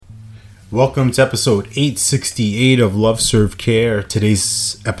Welcome to episode 868 of Love Serve Care.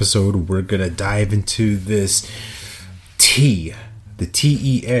 Today's episode, we're going to dive into this T, the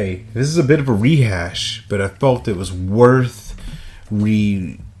T.E.A. This is a bit of a rehash, but I felt it was worth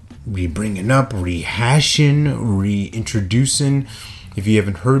bringing up, rehashing, reintroducing. If you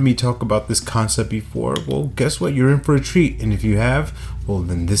haven't heard me talk about this concept before, well, guess what? You're in for a treat. And if you have, well,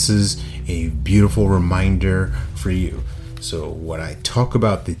 then this is a beautiful reminder for you. So when I talk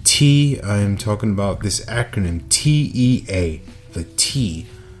about the T, I am talking about this acronym T.E.A. The T,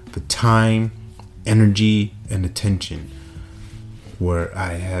 the time, energy, and attention. Where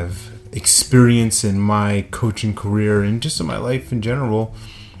I have experience in my coaching career and just in my life in general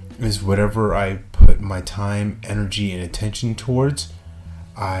is whatever I put my time, energy, and attention towards,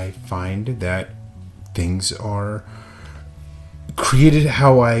 I find that things are created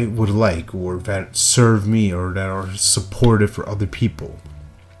how I would like, or that serve me, or that are supportive for other people.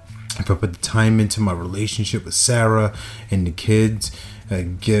 If I put the time into my relationship with Sarah and the kids, I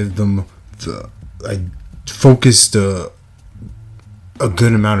focus a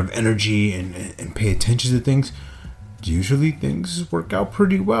good amount of energy and pay attention to things, usually things work out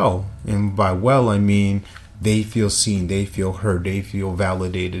pretty well. And by well, I mean they feel seen, they feel heard, they feel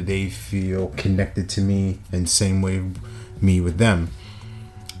validated, they feel connected to me, and same way me with them.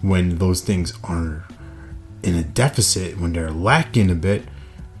 When those things are in a deficit, when they're lacking a bit,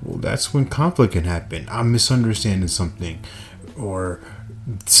 well, that's when conflict can happen. I'm misunderstanding something, or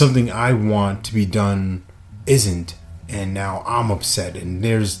something I want to be done isn't, and now I'm upset, and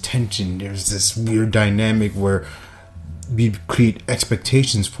there's tension. There's this weird dynamic where we create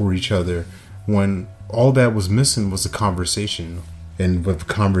expectations for each other when all that was missing was a conversation. And with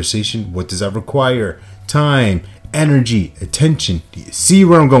conversation, what does that require? Time, energy, attention. Do you see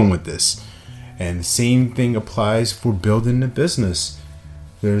where I'm going with this? And the same thing applies for building a business.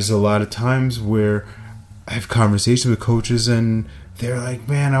 There's a lot of times where I have conversations with coaches and they're like,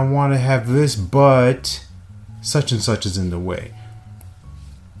 man, I want to have this, but such and such is in the way.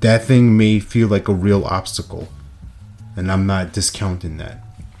 That thing may feel like a real obstacle. And I'm not discounting that.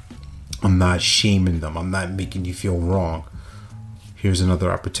 I'm not shaming them. I'm not making you feel wrong. Here's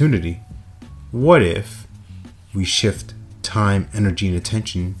another opportunity. What if we shift time, energy, and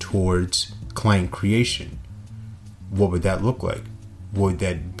attention towards client creation? What would that look like? Would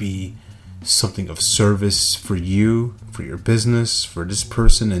that be something of service for you, for your business, for this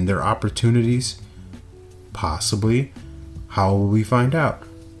person and their opportunities? Possibly. How will we find out?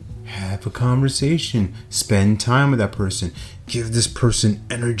 Have a conversation. Spend time with that person. Give this person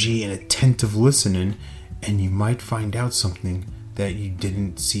energy and attentive listening, and you might find out something that you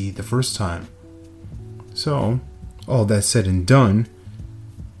didn't see the first time. So, all that said and done,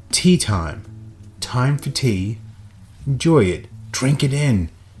 tea time. Time for tea. Enjoy it. Drink it in.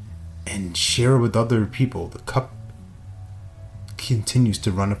 And share it with other people. The cup continues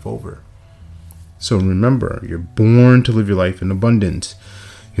to run up over. So remember, you're born to live your life in abundance.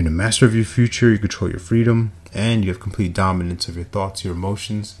 You're the master of your future. You control your freedom. And you have complete dominance of your thoughts, your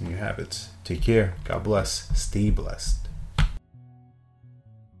emotions, and your habits. Take care. God bless. Stay blessed.